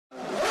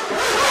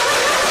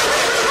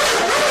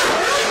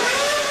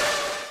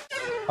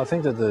I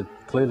think that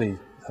clearly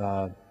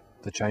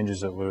the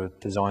changes that were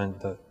designed,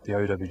 that the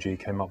OWG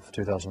came up for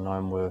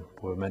 2009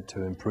 were meant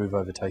to improve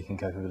overtaking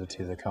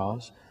capability of the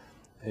cars.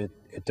 It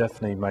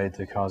definitely made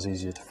the cars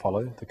easier to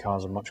follow. The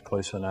cars are much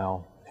closer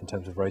now in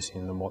terms of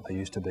racing than what they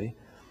used to be.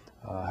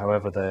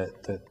 However,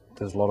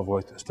 there's a lot of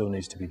work that still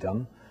needs to be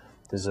done.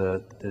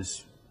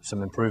 There's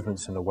some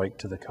improvements in the wake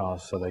to the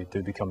cars, so they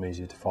do become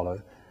easier to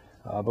follow.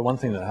 But one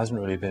thing that hasn't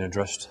really been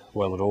addressed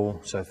well at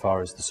all so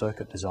far is the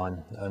circuit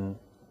design. And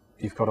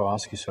you've got to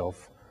ask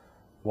yourself,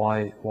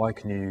 why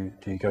do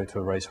you go to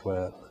a race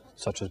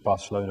such as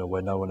Barcelona,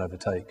 where no one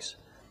overtakes,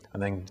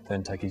 and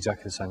then take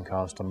exactly the same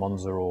cars to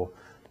Monza or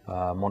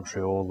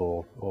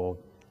Montreal or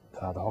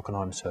the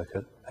Hockenheim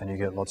circuit, and you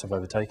get lots of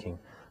overtaking.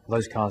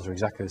 Those cars are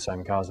exactly the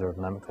same cars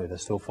aerodynamically. They're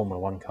still Formula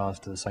One cars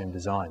to the same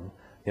design,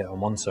 yet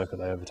on one circuit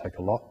they overtake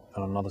a lot,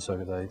 and on another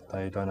circuit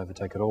they don't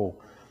overtake at all.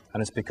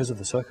 And it's because of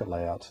the circuit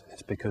layout.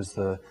 It's because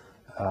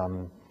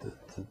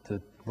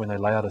when they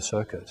lay out a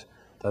circuit,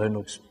 they don't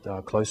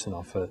look close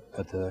enough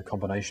at the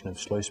combination of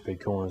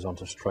slow-speed corners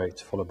onto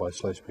straights, followed by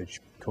slow-speed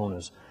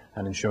corners,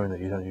 and ensuring that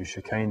you don't use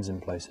chicanes in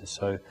places.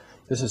 So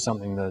this is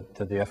something that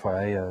the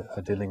FIA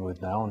are dealing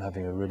with now and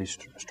having a really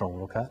strong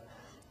look at.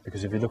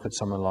 Because if you look at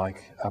somewhere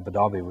like Abu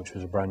Dhabi, which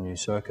was a brand new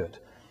circuit,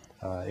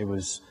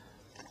 there's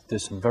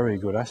some very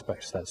good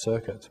aspects to that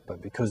circuit,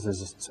 but because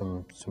there's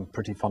some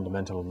pretty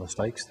fundamental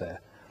mistakes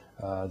there,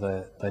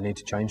 they need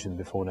to change them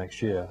before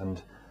next year.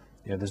 And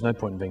there's no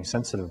point in being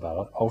sensitive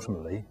about it.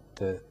 Ultimately,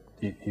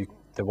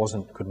 there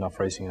wasn't good enough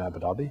racing in Abu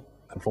Dhabi,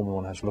 and Formula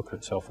One has to look at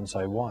itself and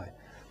say why.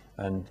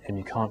 And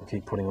you can't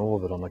keep putting all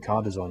of it on the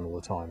car design all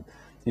the time.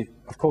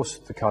 Of course,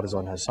 the car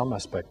design has some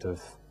aspect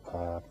of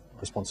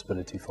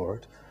responsibility for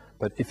it,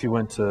 but if you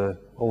went to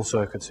all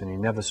circuits and you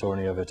never saw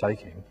any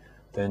overtaking,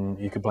 then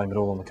you could blame it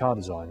all on the car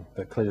design.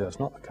 But clearly that's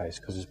not the case,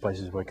 because there's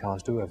places where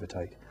cars do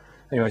overtake.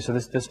 Anyway, so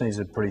this needs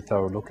a pretty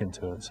thorough look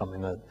into it. It's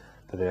something that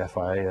the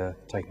FIA are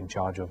taking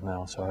charge of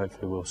now, so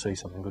hopefully we'll see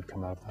something good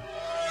come out of that.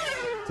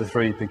 The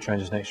three big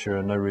changes next year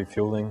are no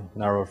refueling,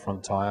 narrower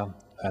front tyre,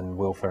 and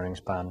wheel fairings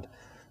banned.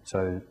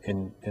 So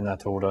in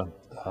that order,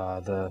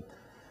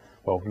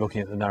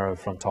 looking at the narrow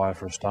front tyre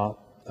for a start,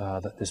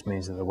 this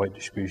means that the weight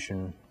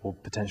distribution will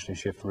potentially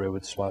shift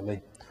rearwards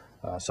slightly,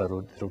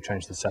 so it'll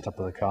change the setup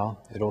of the car.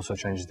 It also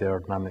changes the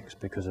aerodynamics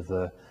because of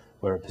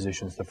where it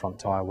positions the front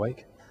tyre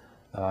wake.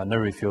 No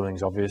refueling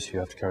is obvious. You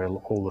have to carry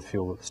all the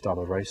fuel at the start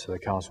of the race, so the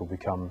cars will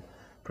become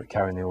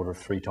carrying the order of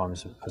 3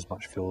 times as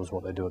much fuel as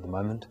what they do at the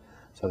moment.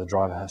 So the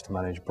driver has to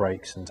manage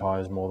brakes and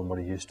tyres more than what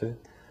he used to.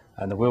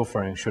 And the wheel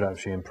fairing should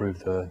actually improve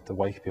the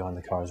wake behind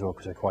the car as well,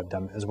 because they're quite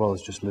as well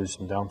as just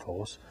losing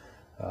downforce,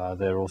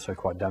 they're also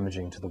quite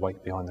damaging to the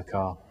wake behind the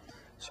car.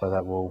 So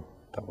that will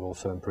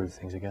also improve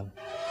things again.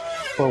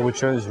 Well, we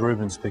chose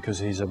Rubens because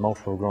he's a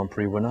multiple Grand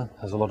Prix winner,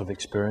 has a lot of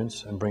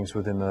experience, and brings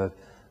with him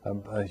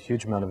a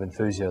huge amount of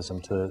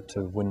enthusiasm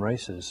to win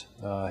races.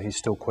 He's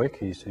still quick.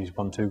 He's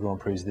won 2 Grand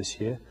Prix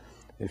this year.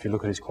 If you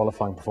look at his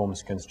qualifying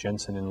performance against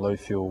Jensen in low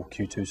fuel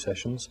Q2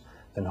 sessions,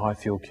 then high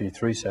fuel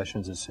Q3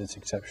 sessions, it's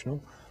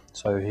exceptional.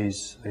 So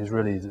he's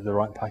really the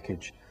right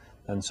package,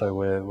 and so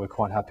we're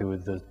quite happy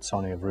with the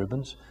signing of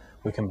Rubens.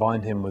 We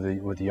combined him with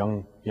the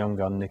young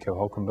gun Nico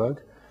Hulkenberg,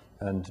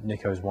 and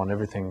Nico's won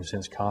everything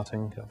since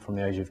karting from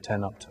the age of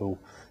 10 up till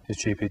his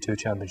GP2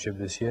 championship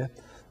this year.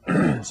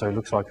 So it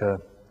looks like a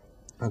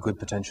good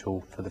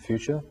potential for the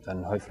future,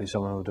 and hopefully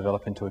someone will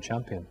develop into a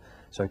champion.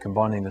 So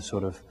combining the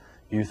sort of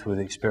youth with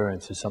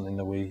experience is something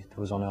that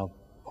was on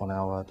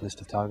our list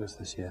of targets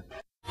this year.